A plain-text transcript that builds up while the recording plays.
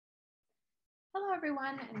Hello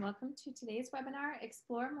everyone and welcome to today's webinar,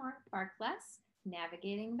 Explore More, Bark Less,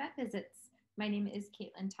 Navigating Vet Visits. My name is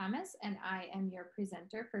Katelin Thomas and I am your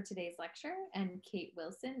presenter for today's lecture, and Kate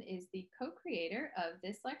Wilson is the co-creator of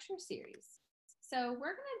this lecture series. So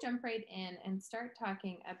we're going to jump right in and start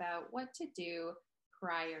talking about what to do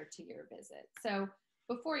prior to your visit. So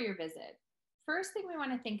before your visit, first thing we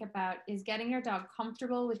want to think about is getting your dog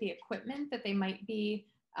comfortable with the equipment that they might be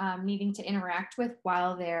needing to interact with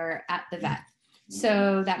while they're at the vet.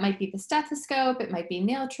 So that might be the stethoscope, it might be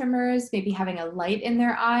nail trimmers, maybe having a light in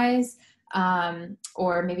their eyes,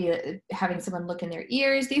 or maybe having someone look in their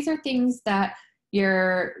ears. These are things that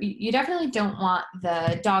you definitely don't want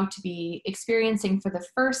the dog to be experiencing for the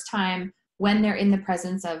first time when they're in the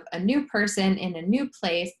presence of a new person in a new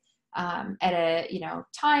place, at a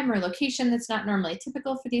time or location that's not normally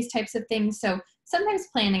typical for these types of things. So sometimes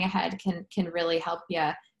planning ahead can really help you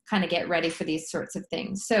kind of get ready for these sorts of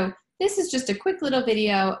things. So this is just a quick little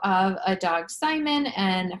video of a dog, Simon,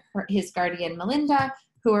 and his guardian, Melinda,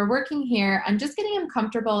 who are working here. I'm just getting him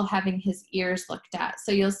comfortable having his ears looked at.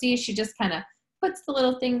 So you'll see she just kind of puts the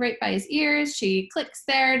little thing right by his ears. She clicks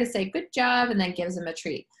there to say good job and then gives him a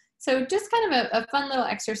treat. So just kind of a fun little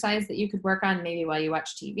exercise that you could work on maybe while you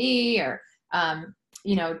watch TV or,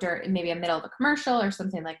 during maybe a middle of a commercial or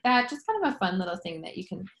something like that. Just kind of a fun little thing that you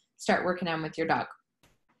can start working on with your dog.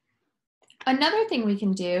 Another thing we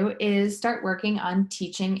can do is start working on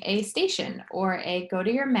teaching a station or a go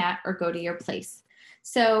to your mat or go to your place.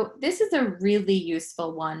 So this is a really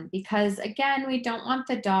useful one because, again, we don't want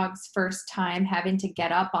the dog's first time having to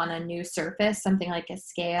get up on a new surface, something like a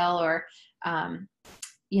scale or, a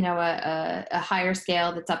higher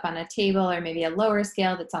scale that's up on a table, or maybe a lower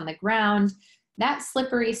scale that's on the ground. That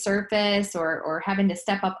slippery surface or having to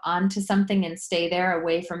step up onto something and stay there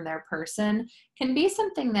away from their person can be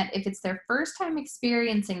something that, if it's their first time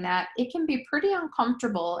experiencing that, it can be pretty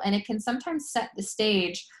uncomfortable, and it can sometimes set the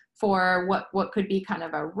stage for what could be kind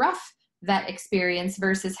of a rough vet experience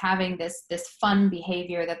versus having this fun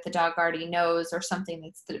behavior that the dog already knows, or something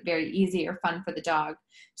that's very easy or fun for the dog.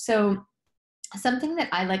 So something that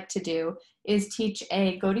I like to do is teach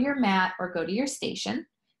a go to your mat or go to your station.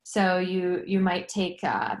 So you might take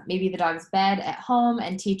maybe the dog's bed at home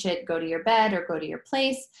and teach it go to your bed or go to your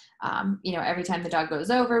place. Every time the dog goes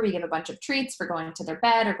over, we give a bunch of treats for going to their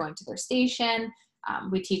bed or going to their station.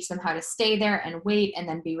 We teach them how to stay there and wait and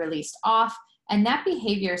then be released off. And that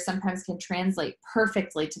behavior sometimes can translate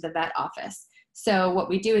perfectly to the vet office. So what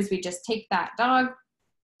we do is we just take that dog,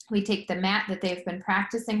 we take the mat that they've been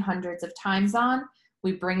practicing hundreds of times on,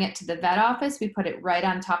 we bring it to the vet office, we put it right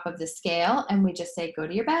on top of the scale, and we just say, go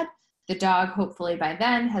to your bed. The dog, hopefully by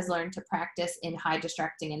then, has learned to practice in high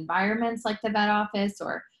distracting environments like the vet office,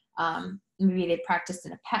 or maybe they practiced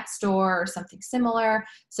in a pet store or something similar.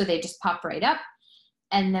 So they just pop right up,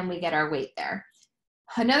 and then we get our weight there.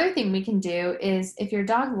 Another thing we can do is, if your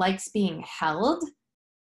dog likes being held,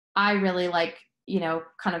 I really like,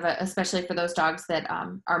 especially for those dogs that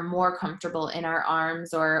are more comfortable in our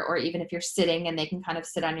arms, or even if you're sitting and they can kind of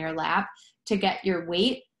sit on your lap, to get your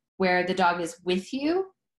weight where the dog is with you,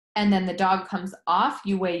 and then the dog comes off,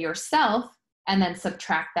 you weigh yourself and then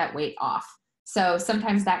subtract that weight off. So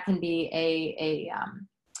sometimes that can be a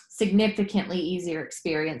significantly easier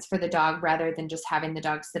experience for the dog rather than just having the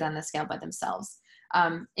dog sit on the scale by themselves.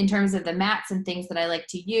 In terms of the mats and things that I like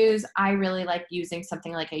to use, I really like using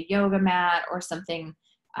something like a yoga mat or something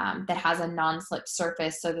that has a non-slip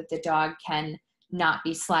surface so that the dog can not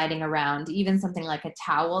be sliding around. Even something like a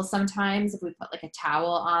towel sometimes, if we put like a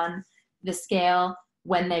towel on the scale,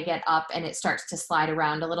 when they get up and it starts to slide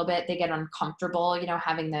around a little bit, they get uncomfortable,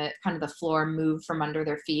 having the kind of the floor move from under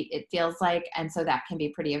their feet, it feels like, and so that can be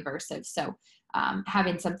pretty aversive. So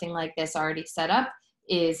having something like this already set up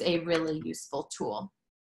is a really useful tool.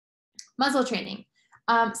 Muzzle training.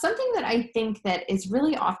 Something that I think that is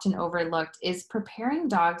really often overlooked is preparing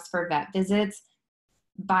dogs for vet visits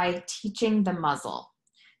by teaching the muzzle.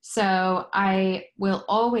 So I will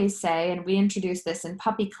always say, and we introduce this in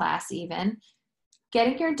puppy class even,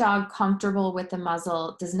 getting your dog comfortable with the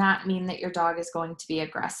muzzle does not mean that your dog is going to be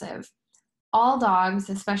aggressive. All dogs,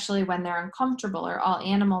 especially when they're uncomfortable, or all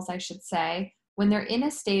animals, I should say, when they're in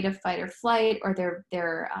a state of fight or flight, or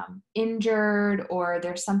they're injured, or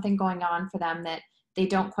there's something going on for them that they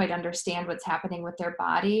don't quite understand what's happening with their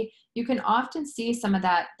body, you can often see some of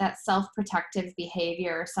that self-protective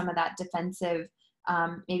behavior, some of that defensive,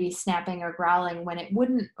 maybe snapping or growling, when it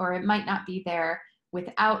wouldn't, or it might not be there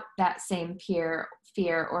without that same fear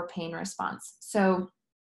or pain response. So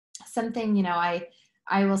something,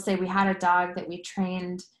 I will say, we had a dog that we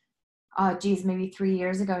trained oh geez, maybe 3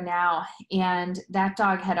 years ago now. And that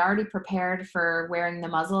dog had already prepared for wearing the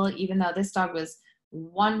muzzle, even though this dog was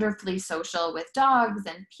wonderfully social with dogs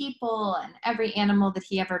and people and every animal that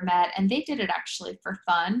he ever met. And they did it actually for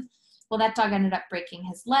fun. Well, that dog ended up breaking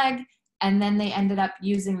his leg. And then they ended up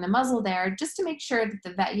using the muzzle there just to make sure that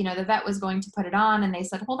the vet, the vet was going to put it on. And they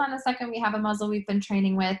said, hold on a second, we have a muzzle we've been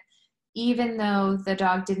training with. Even though the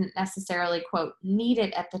dog didn't necessarily, quote, need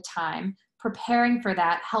it at the time, preparing for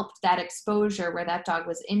that helped that exposure where that dog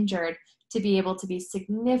was injured to be able to be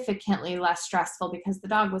significantly less stressful because the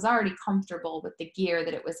dog was already comfortable with the gear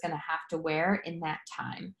that it was going to have to wear in that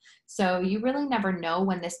time. So you really never know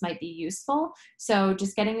when this might be useful. So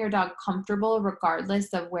just getting your dog comfortable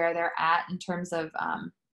regardless of where they're at in terms of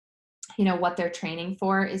what they're training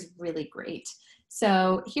for is really great.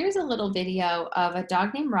 So here's a little video of a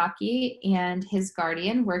dog named Rocky and his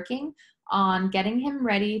guardian working on getting him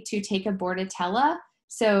ready to take a bordetella.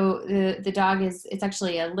 So the dog it's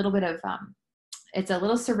actually a little bit of, it's a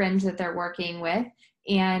little syringe that they're working with,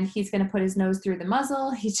 and he's going to put his nose through the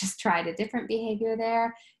muzzle. He just tried a different behavior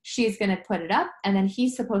there. She's going to put it up, and then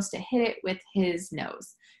he's supposed to hit it with his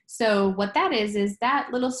nose. So what that is that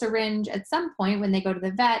little syringe at some point when they go to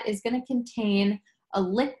the vet is going to contain a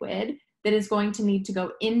liquid that is going to need to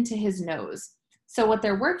go into his nose. So what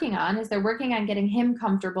they're working on is they're working on getting him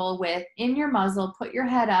comfortable with in your muzzle, put your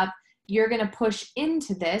head up, you're going to push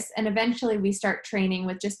into this, and eventually we start training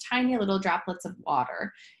with just tiny little droplets of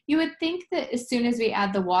water. You would think that as soon as we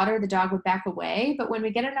add the water, the dog would back away, but when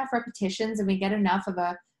we get enough repetitions and we get enough of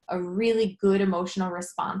a really good emotional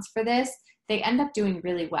response for this, they end up doing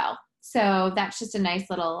really well. So that's just a nice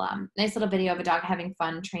little video of a dog having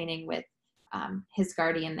fun training with his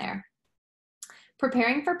guardian there.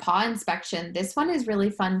 Preparing for paw inspection. This one is really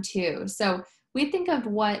fun too. So we think of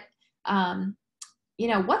what's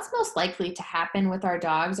most likely to happen with our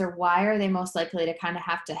dogs, or why are they most likely to kind of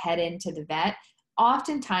have to head into the vet?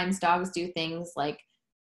 Oftentimes dogs do things like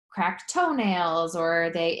cracked toenails,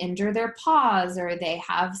 or they injure their paws, or they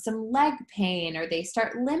have some leg pain, or they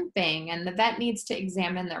start limping, and the vet needs to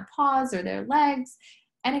examine their paws or their legs.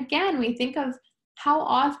 And again, we think of how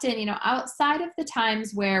often, outside of the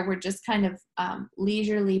times where we're just kind of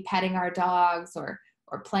leisurely petting our dogs or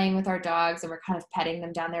playing with our dogs and we're kind of petting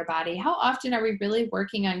them down their body, how often are we really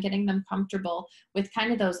working on getting them comfortable with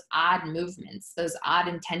kind of those odd movements, those odd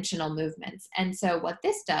intentional movements? And so what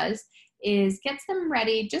this does is gets them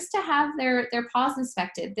ready just to have their paws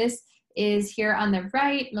inspected. This is here on the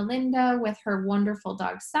right, Melinda with her wonderful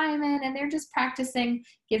dog Simon, and they're just practicing,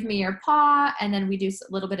 give me your paw, and then we do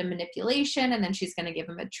a little bit of manipulation, and then she's going to give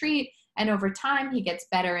him a treat. And over time, he gets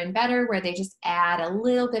better and better, where they just add a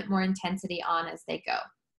little bit more intensity on as they go.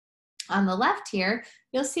 On the left here,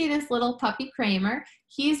 you'll see this little puppy Kramer.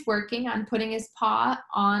 He's working on putting his paw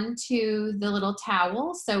onto the little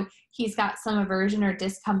towel. So he's got some aversion or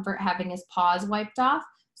discomfort having his paws wiped off.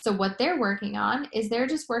 So what they're working on is they're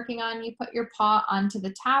just working on, you put your paw onto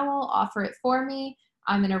the towel, offer it for me.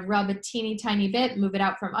 I'm going to rub a teeny tiny bit, move it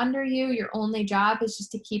out from under you. Your only job is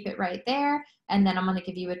just to keep it right there. And then I'm going to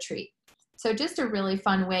give you a treat. So just a really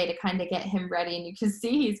fun way to kind of get him ready. And you can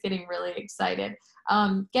see he's getting really excited.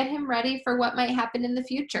 Get him ready for what might happen in the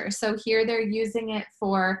future. So here they're using it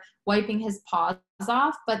for wiping his paws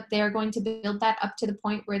off, but they're going to build that up to the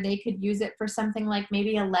point where they could use it for something like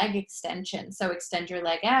maybe a leg extension. So extend your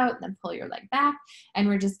leg out and then pull your leg back. And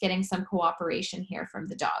we're just getting some cooperation here from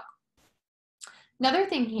the dog. Another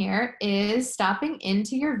thing here is stopping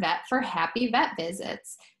into your vet for happy vet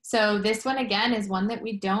visits. So this one again is one that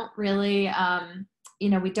we don't really, want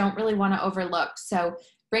to overlook. So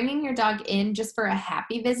bringing your dog in just for a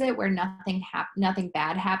happy visit where nothing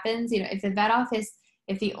bad happens. If the vet office,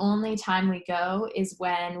 if the only time we go is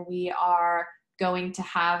when we are going to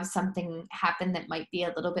have something happen that might be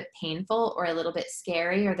a little bit painful or a little bit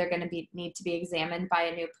scary, or they're going to need to be examined by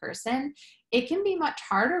a new person, it can be much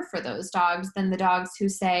harder for those dogs than the dogs who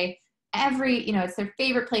say it's their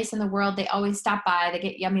favorite place in the world. They always stop by, they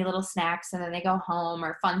get yummy little snacks, and then they go home,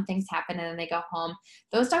 or fun things happen and then they go home.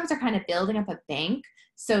 Those dogs are kind of building up a bank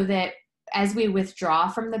so that as we withdraw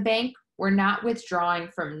from the bank, we're not withdrawing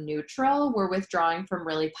from neutral, we're withdrawing from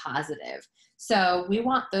really positive. So we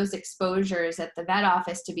want those exposures at the vet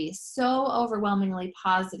office to be so overwhelmingly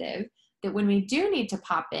positive that when we do need to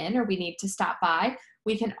pop in or we need to stop by,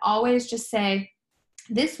 we can always just say,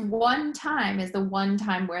 this one time is the one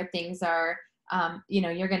time where things are,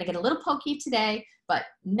 you're going to get a little pokey today, but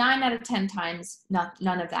 9 out of 10 times,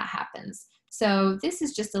 none of that happens. So this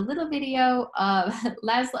is just a little video of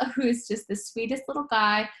Laszlo, who is just the sweetest little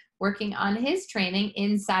guy working on his training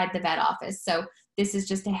inside the vet office. So this is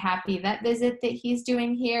just a happy vet visit that he's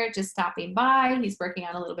doing here, just stopping by. He's working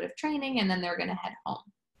on a little bit of training, and then they're going to head home.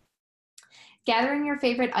 Gathering your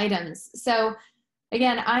favorite items. So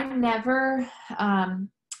again,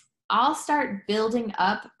 I'll start building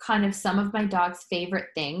up kind of some of my dog's favorite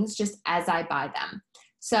things just as I buy them.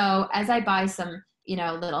 So as I buy some,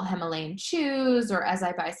 little Himalayan chews, or as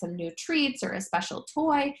I buy some new treats or a special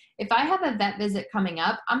toy, if I have a vet visit coming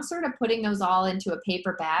up, I'm sort of putting those all into a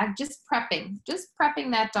paper bag, just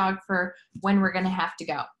prepping that dog for when we're going to have to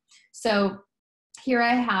go. So here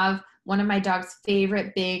I have one of my dog's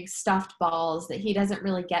favorite big stuffed balls that he doesn't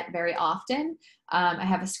really get very often. I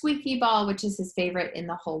have a squeaky ball, which is his favorite in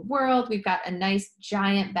the whole world. We've got a nice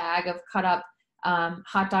giant bag of cut up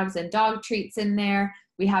hot dogs and dog treats in there.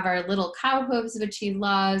 We have our little cow hooves, which he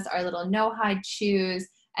loves, our little no-hide shoes,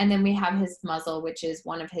 and then we have his muzzle, which is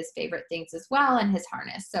one of his favorite things as well, and his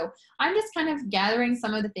harness. So I'm just kind of gathering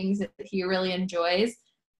some of the things that he really enjoys,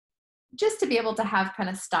 just to be able to have kind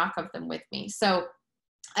of stock of them with me. So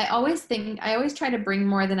I always try to bring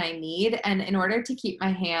more than I need. And in order to keep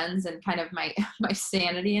my hands and kind of my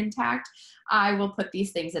sanity intact, I will put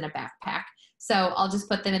these things in a backpack. So I'll just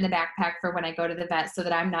put them in the backpack for when I go to the vet, so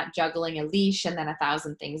that I'm not juggling a leash and then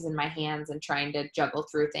 1,000 things in my hands and trying to juggle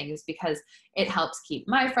through things, because it helps keep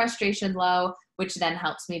my frustration low, which then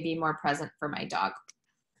helps me be more present for my dog.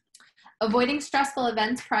 Avoiding stressful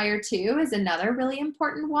events prior to is another really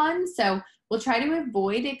important one. So we'll try to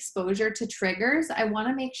avoid exposure to triggers. I want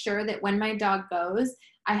to make sure that when my dog goes,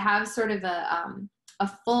 I have sort of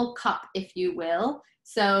a full cup, if you will.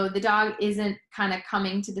 So the dog isn't kind of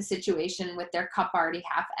coming to the situation with their cup already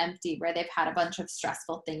half empty, where they've had a bunch of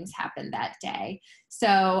stressful things happen that day.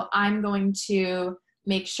 So I'm going to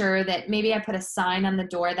make sure that maybe I put a sign on the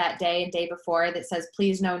door that day and day before that says,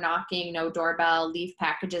 please no knocking, no doorbell, leave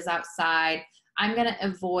packages outside. I'm going to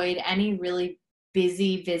avoid any really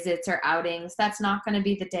busy visits or outings. That's not going to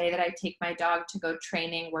be the day that I take my dog to go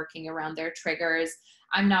training, working around their triggers.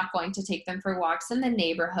 I'm not going to take them for walks in the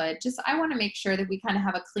neighborhood. I want to make sure that we kind of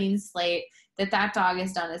have a clean slate, that dog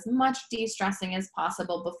has done as much de-stressing as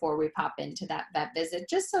possible before we pop into that vet visit,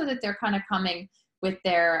 just so that they're kind of coming with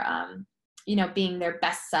their, being their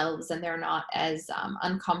best selves, and they're not as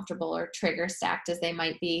uncomfortable or trigger stacked as they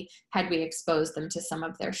might be had we exposed them to some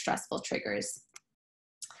of their stressful triggers.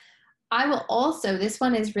 I will also, this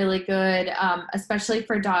one is really good, especially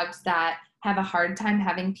for dogs that have a hard time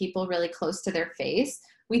having people really close to their face.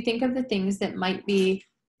 We think of the things that might be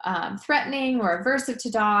threatening or aversive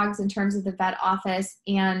to dogs in terms of the vet office,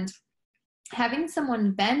 and having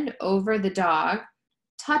someone bend over the dog,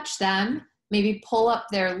 touch them, maybe pull up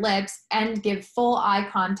their lips, and give full eye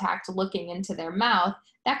contact looking into their mouth,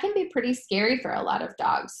 that can be pretty scary for a lot of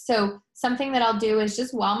dogs. So something that I'll do is,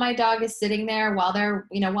 just while my dog is sitting there, while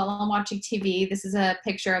I'm watching TV, this is a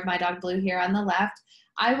picture of my dog Blue here on the left,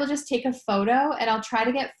 I will just take a photo, and I'll try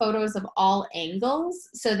to get photos of all angles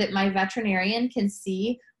so that my veterinarian can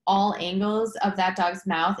see all angles of that dog's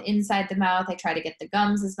mouth, inside the mouth. I try to get the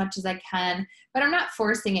gums as much as I can, but I'm not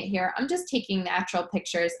forcing it here. I'm just taking natural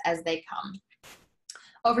pictures as they come.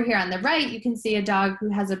 Over here on the right, you can see a dog who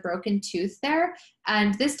has a broken tooth there,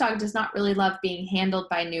 and this dog does not really love being handled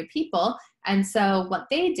by new people. And so what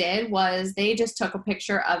they did was they just took a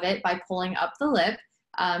picture of it by pulling up the lip,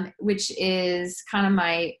 which is kind of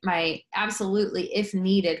my absolutely, if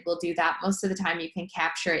needed, we'll do that. Most of the time you can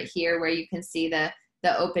capture it here where you can see the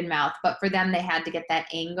open mouth, but for them, they had to get that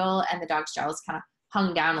angle, and the dog's jaws kind of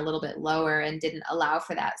hung down a little bit lower and didn't allow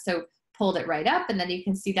for that. So pulled it right up, and then you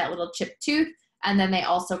can see that little chipped tooth. And then they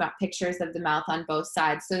also got pictures of the mouth on both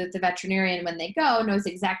sides, so that the veterinarian, when they go, knows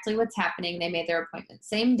exactly what's happening. They made their appointment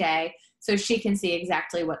same day, so she can see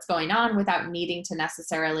exactly what's going on without needing to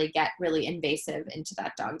necessarily get really invasive into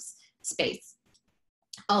that dog's space.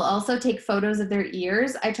 I'll also take photos of their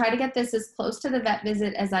ears. I try to get this as close to the vet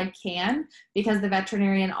visit as I can, because the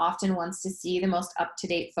veterinarian often wants to see the most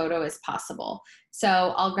up-to-date photo as possible.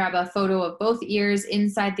 So I'll grab a photo of both ears,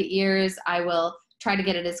 inside the ears. I will try to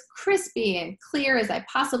get it as crispy and clear as I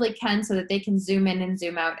possibly can so that they can zoom in and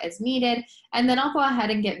zoom out as needed. And then I'll go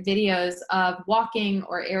ahead and get videos of walking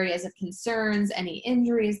or areas of concerns, any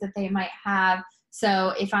injuries that they might have.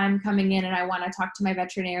 So if I'm coming in and I want to talk to my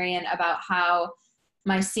veterinarian about how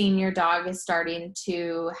my senior dog is starting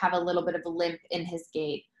to have a little bit of a limp in his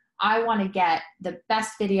gait, I want to get the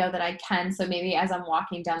best video that I can. So maybe as I'm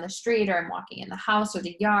walking down the street, or I'm walking in the house or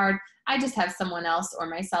the yard, I just have someone else or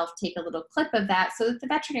myself take a little clip of that so that the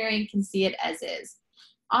veterinarian can see it as is.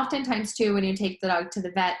 Oftentimes too, when you take the dog to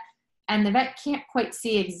the vet and the vet can't quite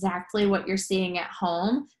see exactly what you're seeing at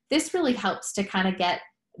home, this really helps to kind of get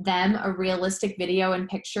them a realistic video and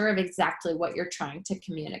picture of exactly what you're trying to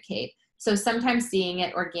communicate. So sometimes seeing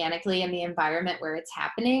it organically in the environment where it's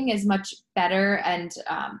happening is much better and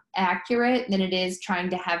accurate than it is trying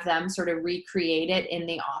to have them sort of recreate it in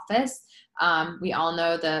the office. We all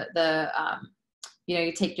know you know,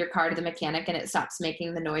 you take your car to the mechanic and it stops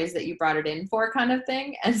making the noise that you brought it in for, kind of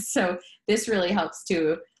thing. And so this really helps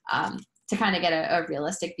to kind of get a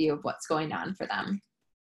realistic view of what's going on for them.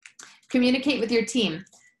 Communicate with your team.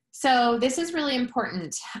 So this is really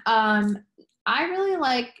important. I really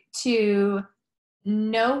like to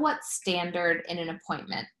know what's standard in an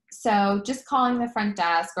appointment. So just calling the front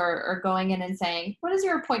desk or going in and saying, what is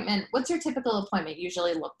your appointment? What's your typical appointment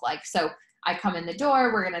usually look like? So I come in the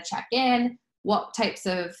door, we're going to check in. What types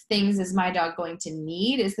of things is my dog going to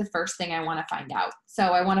need is the first thing I want to find out. So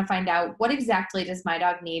I want to find out, what exactly does my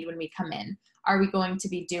dog need when we come in? Are we going to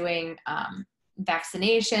be doing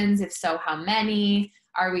vaccinations? If so, how many?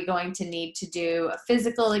 Are we going to need to do a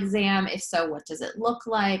physical exam? If so, what does it look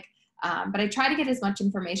like? But I try to get as much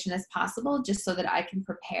information as possible just so that I can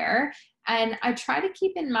prepare. And I try to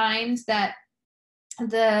keep in mind that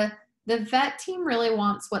the vet team really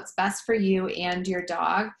wants what's best for you and your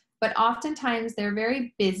dog, but oftentimes they're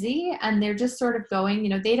very busy and they're just sort of going, you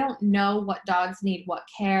know, they don't know what dogs need what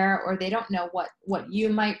care, or they don't know what you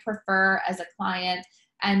might prefer as a client.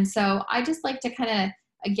 And so I just like to kind of,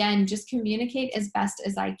 again, just communicate as best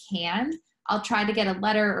as I can. I'll try to get a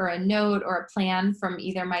letter or a note or a plan from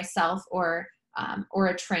either myself or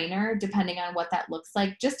a trainer, depending on what that looks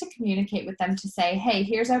like, just to communicate with them to say, hey,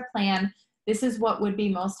 here's our plan. This is what would be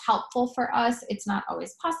most helpful for us. It's not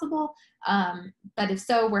always possible, but if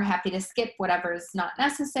so, we're happy to skip whatever is not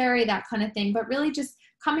necessary, that kind of thing. But really just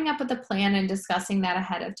coming up with a plan and discussing that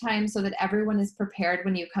ahead of time so that everyone is prepared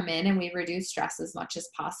when you come in and we reduce stress as much as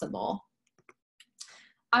possible.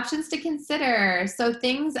 Options to consider. So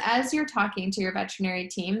things, as you're talking to your veterinary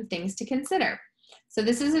team, things to consider. So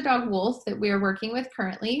this is a dog, Wolf, that we are working with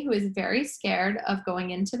currently, who is very scared of going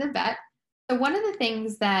into the vet. So one of the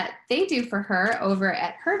things that they do for her over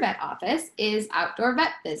at her vet office is outdoor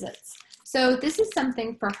vet visits. So this is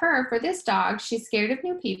something for her, for this dog, she's scared of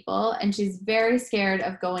new people and she's very scared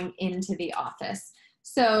of going into the office.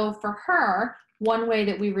 So for her, one way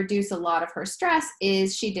that we reduce a lot of her stress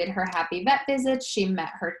is she did her happy vet visits. She met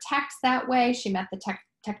her techs that way. She met the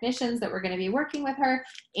technicians that were going to be working with her,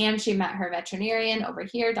 and she met her veterinarian over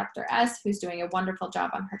here, Dr. S, who's doing a wonderful job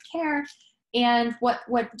on her care. And what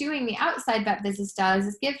doing the outside vet visits does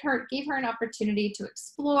is gave her an opportunity to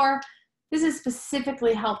explore. This is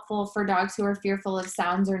specifically helpful for dogs who are fearful of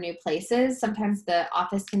sounds or new places. Sometimes the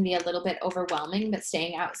office can be a little bit overwhelming, but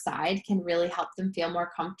staying outside can really help them feel more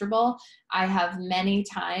comfortable. I have many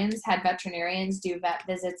times had veterinarians do vet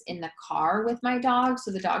visits in the car with my dog,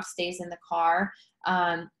 so the dog stays in the car.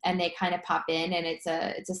 And they kind of pop in, and it's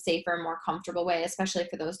a safer, more comfortable way, especially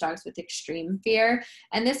for those dogs with extreme fear.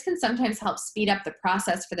 And this can sometimes help speed up the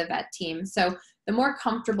process for the vet team. So the more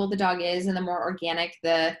comfortable the dog is and the more organic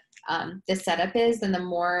the setup is, then the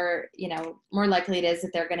more likely it is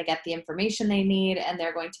that they're going to get the information they need, and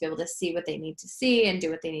they're going to be able to see what they need to see and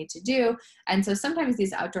do what they need to do. And so sometimes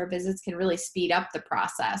these outdoor visits can really speed up the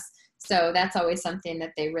process. So that's always something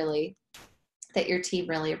that your team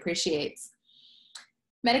really appreciates.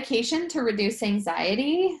 Medication to reduce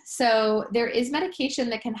anxiety. So there is medication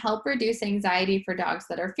that can help reduce anxiety for dogs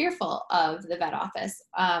that are fearful of the vet office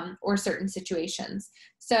or certain situations.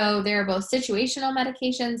 So there are both situational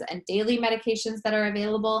medications and daily medications that are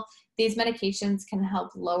available. These medications can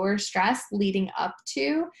help lower stress leading up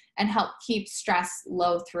to and help keep stress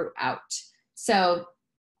low throughout. So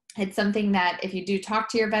it's something that if you do talk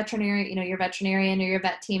to your veterinarian or your vet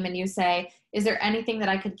team, and you say, is there anything that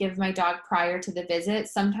I could give my dog prior to the visit?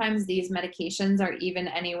 Sometimes these medications are even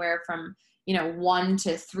anywhere from, $1 to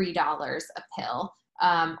 $3 a pill,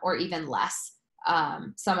 or even less.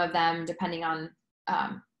 Some of them, depending on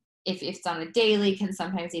if it's on a daily, can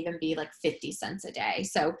sometimes even be like 50 cents a day.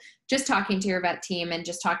 So just talking to your vet team and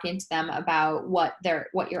just talking to them about what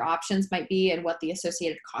your options might be and what the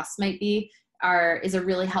associated costs might be is a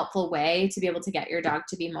really helpful way to be able to get your dog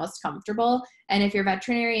to be most comfortable. And if your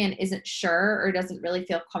veterinarian isn't sure or doesn't really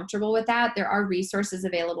feel comfortable with that, there are resources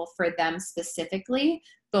available for them specifically,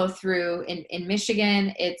 both through in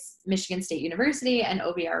Michigan, it's Michigan State University, and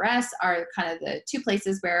OVRS are kind of the two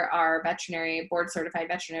places where our board certified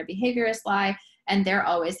veterinary behaviorists lie. And they're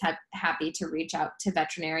always happy to reach out to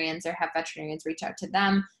veterinarians or have veterinarians reach out to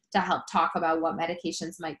them to help talk about what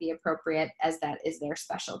medications might be appropriate, as that is their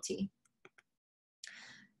specialty.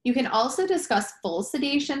 You can also discuss full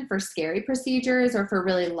sedation for scary procedures or for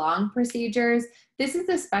really long procedures. This is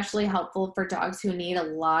especially helpful for dogs who need a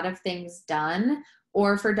lot of things done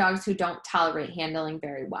or for dogs who don't tolerate handling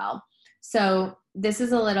very well. So this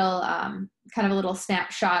is a little kind of a little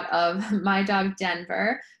snapshot of my dog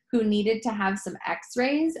Denver, who needed to have some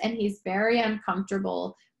x-rays, and he's very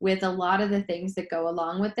uncomfortable with a lot of the things that go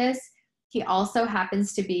along with this. He also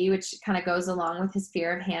happens to be, which kind of goes along with his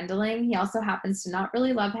fear of handling, he also happens to not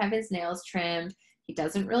really love having his nails trimmed. He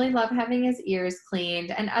doesn't really love having his ears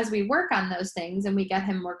cleaned. And as we work on those things and we get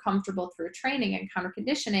him more comfortable through training and counter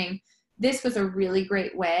conditioning, this was a really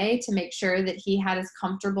great way to make sure that he had as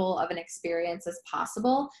comfortable of an experience as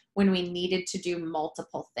possible when we needed to do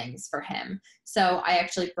multiple things for him. So I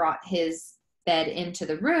actually brought his bed into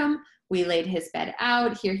the room. We laid his bed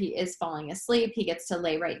out. Here he is falling asleep. He gets to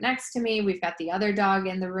lay right next to me. We've got the other dog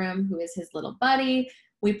in the room who is his little buddy.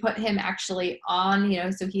 We put him actually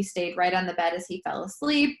on, so he stayed right on the bed as he fell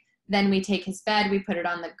asleep. Then we take his bed, we put it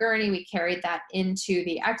on the gurney, we carried that into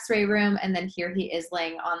the x-ray room, and then here he is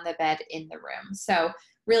laying on the bed in the room. So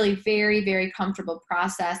really very, very comfortable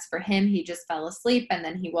process for him. He just fell asleep and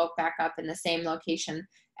then he woke back up in the same location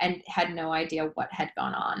and had no idea what had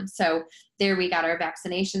gone on. So there we got our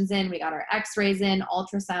vaccinations in, we got our x-rays in,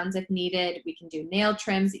 ultrasounds if needed, we can do nail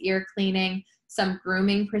trims, ear cleaning, some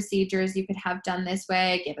grooming procedures you could have done this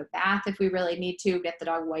way, give a bath if we really need to, get the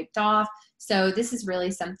dog wiped off. So this is really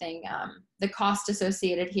something, the cost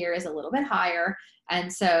associated here is a little bit higher.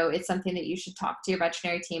 And so it's something that you should talk to your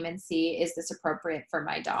veterinary team and see, is this appropriate for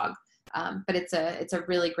my dog? But it's a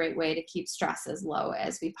really great way to keep stress as low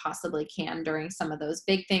as we possibly can during some of those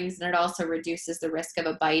big things. And it also reduces the risk of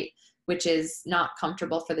a bite, which is not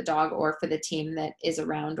comfortable for the dog or for the team that is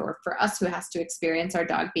around, or for us who has to experience our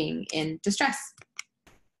dog being in distress.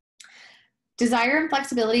 Desire and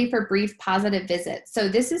flexibility for brief positive visits. So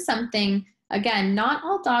this is something, again, not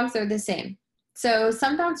all dogs are the same. So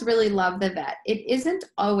some dogs really love the vet. It isn't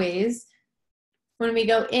always, when we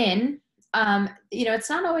go in, it's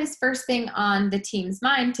not always first thing on the team's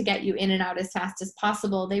mind to get you in and out as fast as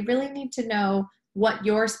possible. They really need to know what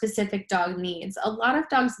your specific dog needs. A lot of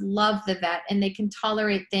dogs love the vet and they can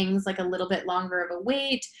tolerate things like a little bit longer of a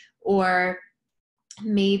wait, or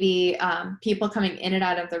maybe people coming in and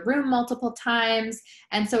out of the room multiple times.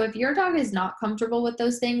 And so if your dog is not comfortable with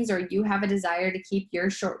those things, or you have a desire to keep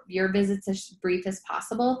your visits as brief as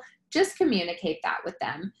possible, just communicate that with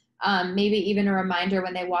them. Maybe even a reminder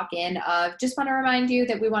when they walk in of, just want to remind you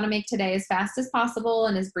that we want to make today as fast as possible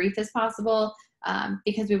and as brief as possible,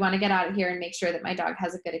 because we want to get out of here and make sure that my dog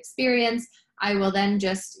has a good experience. I will then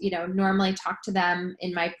just, normally talk to them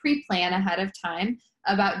in my pre-plan ahead of time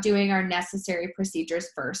about doing our necessary procedures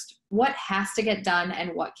first. What has to get done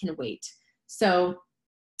and what can wait? So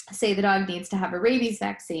say the dog needs to have a rabies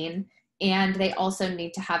vaccine and they also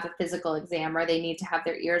need to have a physical exam, or they need to have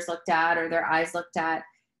their ears looked at or their eyes looked at.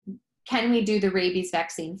 Can we do the rabies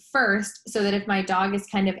vaccine first so that if my dog is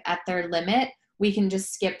kind of at their limit, we can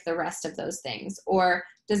just skip the rest of those things? Or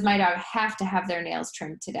does my dog have to have their nails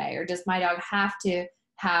trimmed today? Or does my dog have to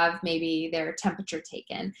have maybe their temperature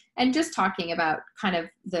taken? And just talking about kind of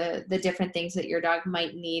the different things that your dog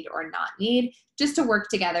might need or not need, just to work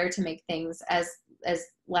together to make things as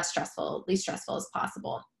least stressful as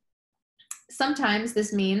possible. Sometimes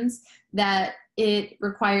this means that it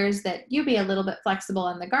requires that you be a little bit flexible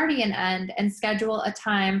on the guardian end and schedule a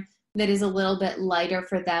time that is a little bit lighter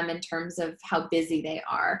for them in terms of how busy they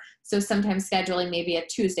are. So sometimes scheduling maybe a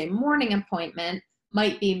Tuesday morning appointment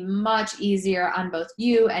might be much easier on both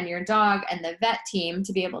you and your dog and the vet team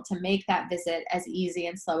to be able to make that visit as easy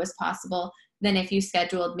and slow as possible than if you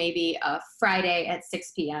scheduled maybe a Friday at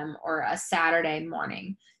 6 p.m. or a Saturday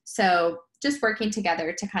morning. So just working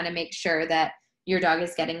together to kind of make sure that your dog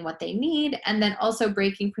is getting what they need, and then also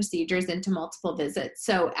breaking procedures into multiple visits.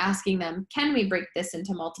 So asking them, can we break this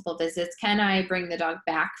into multiple visits? Can I bring the dog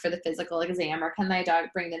back for the physical exam, or can my dog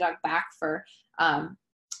bring the dog back for,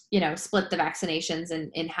 split the vaccinations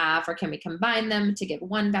in half, or can we combine them to give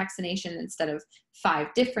one vaccination instead of 5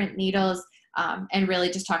 different needles? And really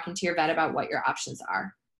just talking to your vet about what your options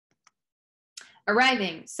are.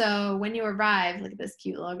 Arriving. So when you arrive, look at this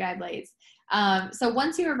cute little guy, Blaze. So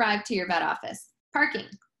once you arrive to your vet office, parking.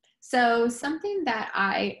 So something that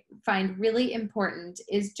I find really important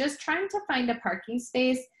is just trying to find a parking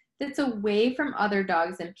space that's away from other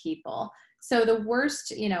dogs and people. So the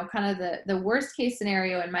worst, kind of the worst case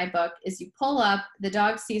scenario in my book is you pull up, the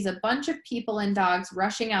dog sees a bunch of people and dogs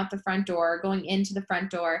rushing out the front door, going into the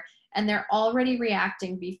front door, and they're already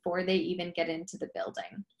reacting before they even get into the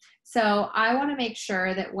building. So I want to make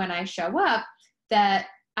sure that when I show up, that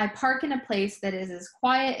I park in a place that is as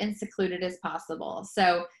quiet and secluded as possible.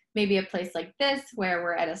 So maybe a place like this where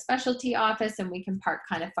we're at a specialty office and we can park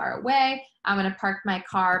kind of far away. I'm going to park my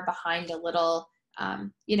car behind a little,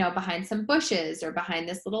 behind some bushes or behind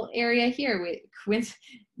this little area here. With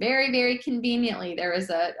very, very conveniently, there is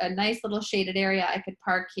a nice little shaded area I could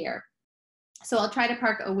park here. So I'll try to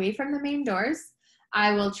park away from the main doors.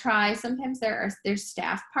 I will try, sometimes there's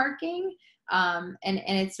staff parking, and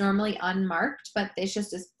it's normally unmarked, but it's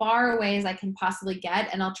just as far away as I can possibly get,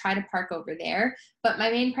 and I'll try to park over there. But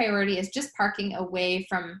my main priority is just parking away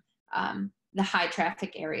from the high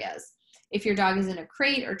traffic areas. If your dog is in a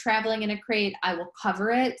crate or traveling in a crate, I will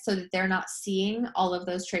cover it so that they're not seeing all of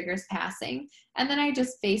those triggers passing. And then I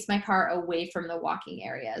just face my car away from the walking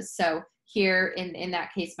areas. So here in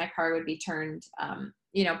that case, my car would be turned,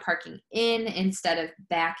 parking in instead of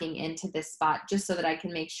backing into this spot, just so that I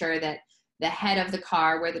can make sure that the head of the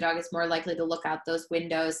car, where the dog is more likely to look out those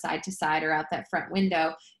windows side to side or out that front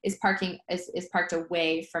window, is parked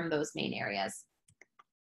away from those main areas.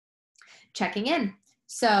 Checking in.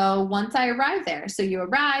 So once I arrive there, so you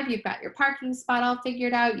arrive, you've got your parking spot all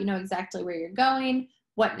figured out, you know exactly where you're going.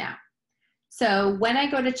 What now? So when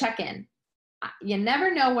I go to check in, you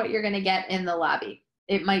never know what you're going to get in the lobby.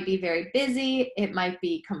 It might be very busy. It might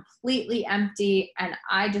be completely empty. And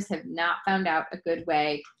I just have not found out a good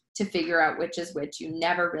way to figure out which is which. You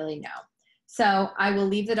never really know. So I will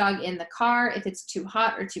leave the dog in the car. If it's too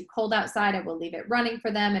hot or too cold outside, I will leave it running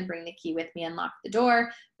for them and bring the key with me and lock the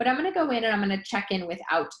door. But I'm going to go in and I'm going to check in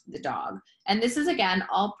without the dog. And this is, again,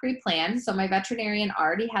 all pre-planned. So my veterinarian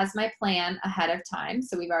already has my plan ahead of time.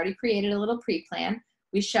 So we've already created a little pre-plan.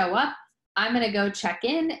 We show up. I'm going to go check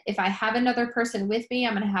in. If I have another person with me,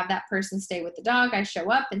 I'm going to have that person stay with the dog. I show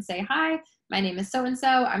up and say, hi, my name is so-and-so.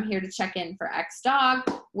 I'm here to check in for X dog.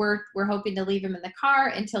 We're hoping to leave him in the car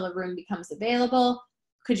until a room becomes available.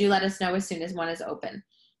 Could you let us know as soon as one is open?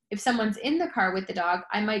 If someone's in the car with the dog,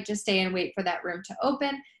 I might just stay and wait for that room to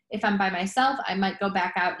open. If I'm by myself, I might go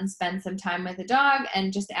back out and spend some time with the dog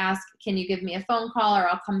and just ask, can you give me a phone call, or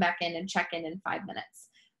I'll come back in check in 5 minutes.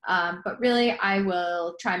 But really, I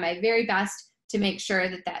will try my very best to make sure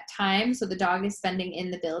that that time, so the dog is spending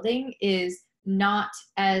in the building, is not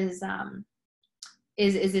as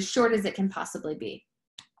is as short as it can possibly be.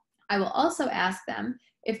 I will also ask them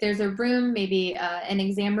if there's a room, maybe an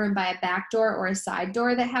exam room by a back door or a side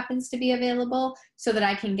door that happens to be available, so that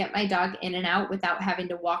I can get my dog in and out without having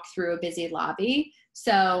to walk through a busy lobby.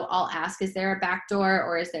 So I'll ask, is there a back door,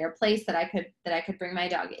 or is there a place that I could bring my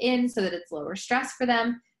dog in so that it's lower stress for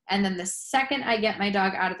them? And then the second I get my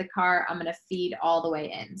dog out of the car, I'm going to feed all the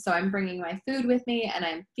way in. So I'm bringing my food with me and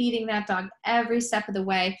I'm feeding that dog every step of the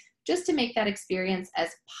way, just to make that experience as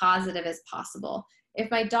positive as possible.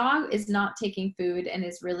 If my dog is not taking food and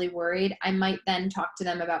is really worried, I might then talk to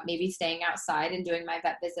them about maybe staying outside and doing my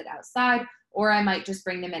vet visit outside, or I might just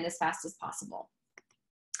bring them in as fast as possible.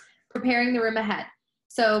 Preparing the room ahead.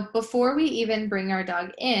 So before we even bring our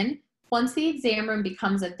dog in, once the exam room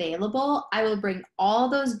becomes available, I will bring all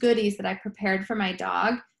those goodies that I prepared for my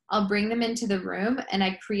dog. I'll bring them into the room and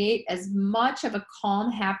I create as much of a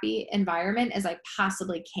calm, happy environment as I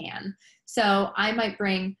possibly can. So I might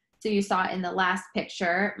bring, so you saw in the last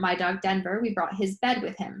picture, my dog Denver, we brought his bed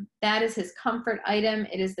with him. That is his comfort item.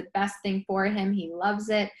 It is the best thing for him. He loves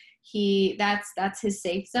it. That's his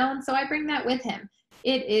safe zone. So I bring that with him.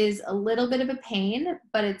 It is a little bit of a pain,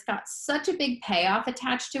 but it's got such a big payoff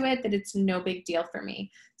attached to it that it's no big deal for me.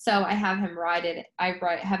 So I have him ride it.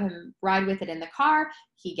 Have him ride with it in the car.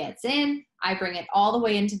 He gets in. I bring it all the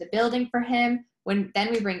way into the building for him. Then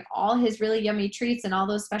we bring all his really yummy treats and all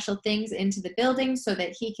those special things into the building so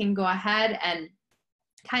that he can go ahead and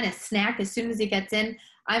kind of snack as soon as he gets in.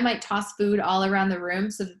 I might toss food all around the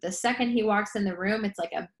room so that the second he walks in the room, it's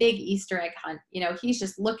like a big Easter egg hunt. You know, he's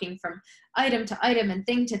just looking from item to item and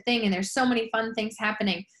thing to thing, and there's so many fun things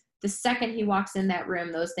happening. The second he walks in that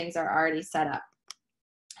room, those things are already set up.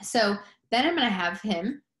 So then I'm going to have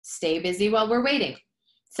him stay busy while we're waiting.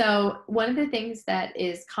 So one of the things that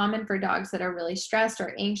is common for dogs that are really stressed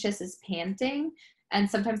or anxious is panting. And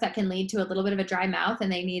sometimes that can lead to a little bit of a dry mouth and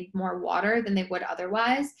they need more water than they would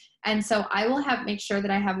otherwise. And so I will make sure that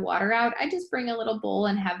I have water out. I just bring a little bowl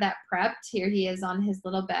and have that prepped. Here he is on his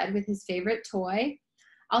little bed with his favorite toy.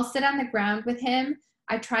 I'll sit on the ground with him.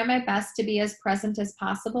 I try my best to be as present as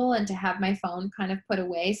possible and to have my phone kind of put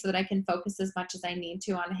away so that I can focus as much as I need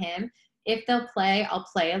to on him. If they'll play, I'll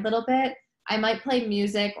play a little bit. I might play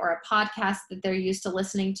music or a podcast that they're used to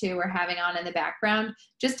listening to or having on in the background,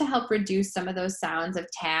 just to help reduce some of those sounds of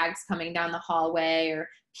tags coming down the hallway or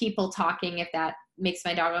people talking if that makes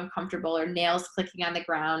my dog uncomfortable, or nails clicking on the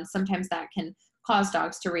ground. Sometimes that can cause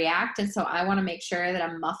dogs to react. And so I want to make sure that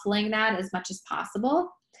I'm muffling that as much as possible.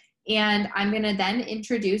 And I'm going to then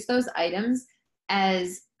introduce those items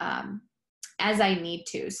as I need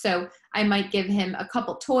to. So I might give him a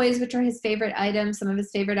couple toys, which are his favorite items, some of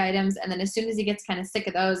his favorite items. And then as soon as he gets kind of sick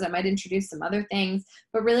of those, I might introduce some other things.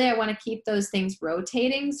 But really, I want to keep those things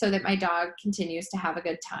rotating so that my dog continues to have a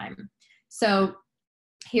good time. So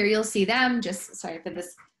here you'll see them, just sorry for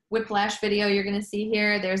this whiplash video you're going to see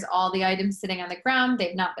here. There's all the items sitting on the ground.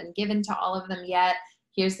 They've not been given to all of them yet.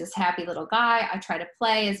 Here's this happy little guy. I try to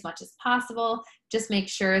play as much as possible. Just make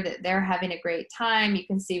sure that they're having a great time. You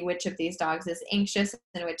can see which of these dogs is anxious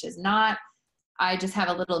and which is not. I just have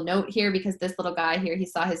a little note here because this little guy here, he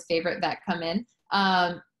saw his favorite vet come in.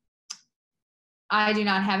 I do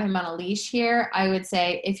not have him on a leash here. I would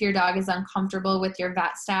say if your dog is uncomfortable with your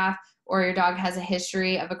vet staff or your dog has a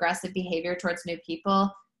history of aggressive behavior towards new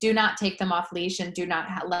people, do not take them off leash and do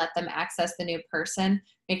not let them access the new person.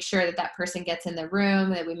 Make sure that that person gets in the room,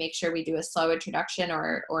 that we make sure we do a slow introduction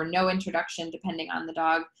or no introduction depending on the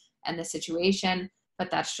dog and the situation. But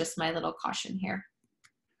that's just my little caution here.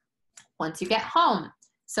 Once you get home.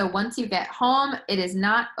 So once you get home, it is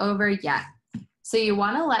not over yet. So you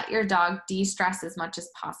want to let your dog de-stress as much as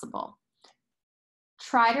possible.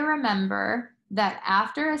 Try to remember that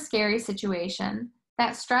after a scary situation,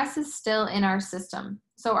 that stress is still in our system.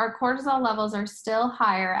 So our cortisol levels are still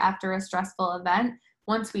higher after a stressful event.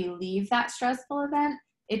 Once we leave that stressful event,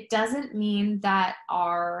 it doesn't mean that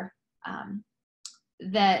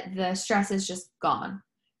that the stress is just gone.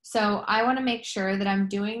 So I want to make sure that I'm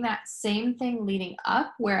doing that same thing leading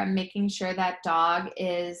up, where I'm making sure that dog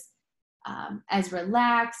is as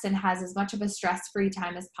relaxed and has as much of a stress-free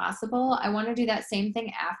time as possible. I want to do that same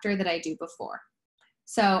thing after that I do before.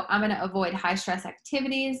 So I'm going to avoid high stress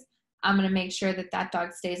activities. I'm going to make sure that that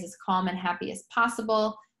dog stays as calm and happy as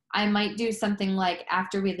possible. I might do something like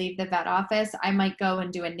after we leave the vet office, I might go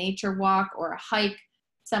and do a nature walk or a hike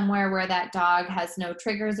somewhere where that dog has no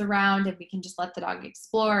triggers around and we can just let the dog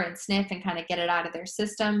explore and sniff and kind of get it out of their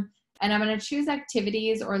system. And I'm going to choose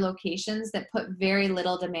activities or locations that put very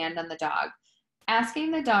little demand on the dog.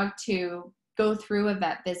 Asking the dog to go through a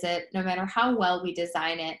vet visit, no matter how well we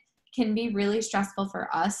design it, can be really stressful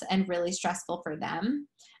for us and really stressful for them.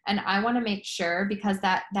 And I want to make sure, because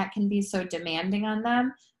that can be so demanding on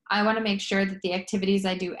them, I want to make sure that the activities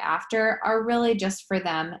I do after are really just for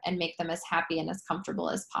them and make them as happy and as comfortable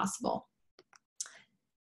as possible.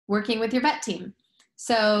 Working with your vet team.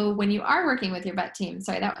 So when you are working with your vet team,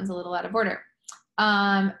 sorry, that one's a little out of order.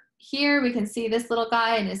 Here we can see this little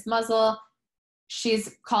guy and his muzzle.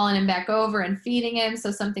 She's calling him back over and feeding him.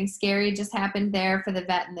 So something scary just happened there for the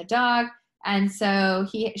vet and the dog. And so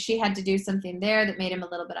she had to do something there that made him a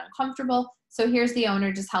little bit uncomfortable. So here's the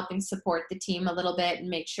owner just helping support the team a little bit and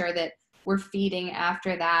make sure that we're feeding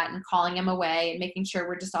after that and calling him away and making sure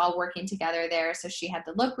we're just all working together there. So she had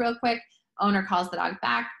to look real quick. Owner calls the dog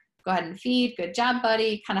back. Go ahead and feed. Good job,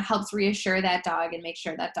 buddy. Kind of helps reassure that dog and make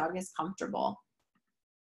sure that dog is comfortable.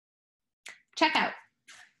 Checkout.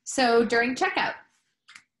 So during checkout,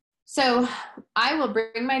 so I will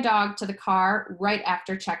bring my dog to the car right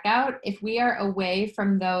after checkout. If we are away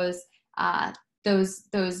from those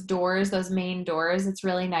doors, those main doors, it's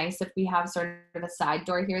really nice if we have sort of a side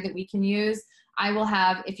door here that we can use. I will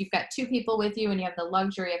have, if you've got two people with you and you have the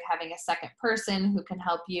luxury of having a second person who can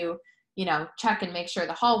help you, check and make sure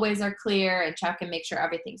the hallways are clear and check and make sure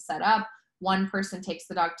everything's set up. One person takes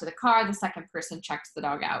the dog to the car, the second person checks the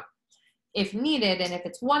dog out. If needed, and if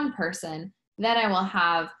it's one person, then I will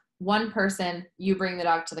have one person, you bring the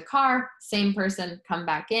dog to the car, same person come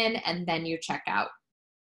back in, and then you check out.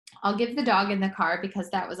 I'll give the dog in the car because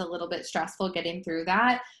that was a little bit stressful getting through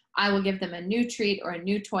that. I will give them a new treat or a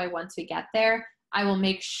new toy once we get there. I will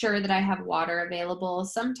make sure that I have water available.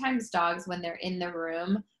 Sometimes dogs, when they're in the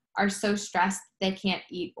room, are so stressed they can't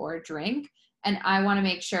eat or drink. And I want to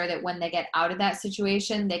make sure that when they get out of that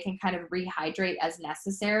situation, they can kind of rehydrate as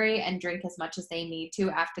necessary and drink as much as they need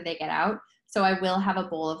to after they get out. So I will have a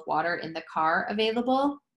bowl of water in the car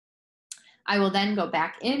available. I will then go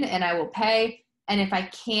back in and I will pay. And if I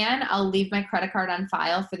can, I'll leave my credit card on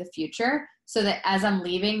file for the future so that as I'm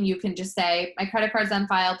leaving, you can just say, my credit card's on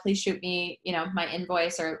file, please shoot me, my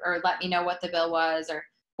invoice or let me know what the bill was or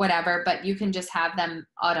whatever. But you can just have them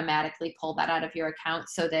automatically pull that out of your account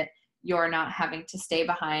so that you're not having to stay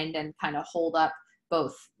behind and kind of hold up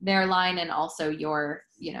both their line and also your,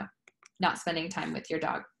 not spending time with your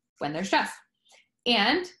dog when they're stressed.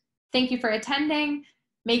 And thank you for attending.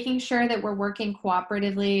 Making sure that we're working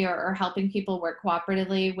cooperatively or helping people work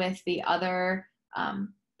cooperatively with the other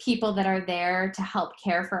people that are there to help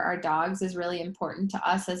care for our dogs is really important to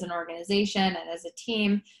us as an organization and as a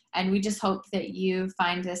team. And we just hope that you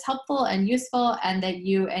find this helpful and useful, and that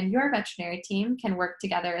you and your veterinary team can work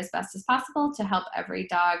together as best as possible to help every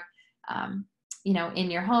dog, in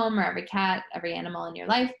your home, or every cat, every animal in your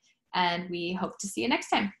life. And we hope to see you next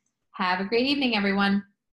time. Have a great evening, everyone.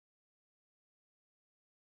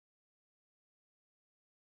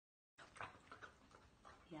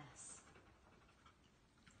 Yes.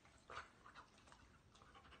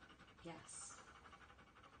 Yes.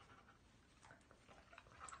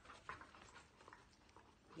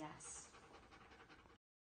 Yes.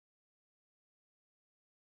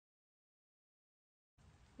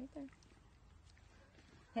 Right there.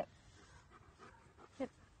 Hip. Hip.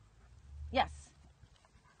 Yes.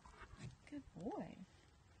 Good boy.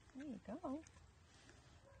 There you go.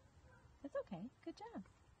 It's okay. Good job.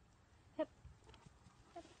 Hip.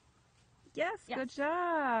 Hip. Yes, Yes. good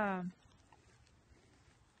job.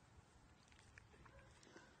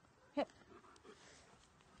 Hip.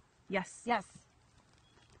 Yes. Yes.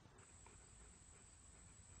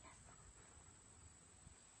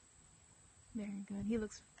 Very good. He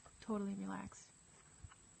looks totally relaxed.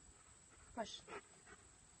 Push.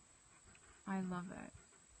 I love that.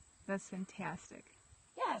 That's fantastic.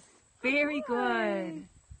 Yes. Very good.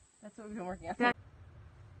 That's what we've been working on. That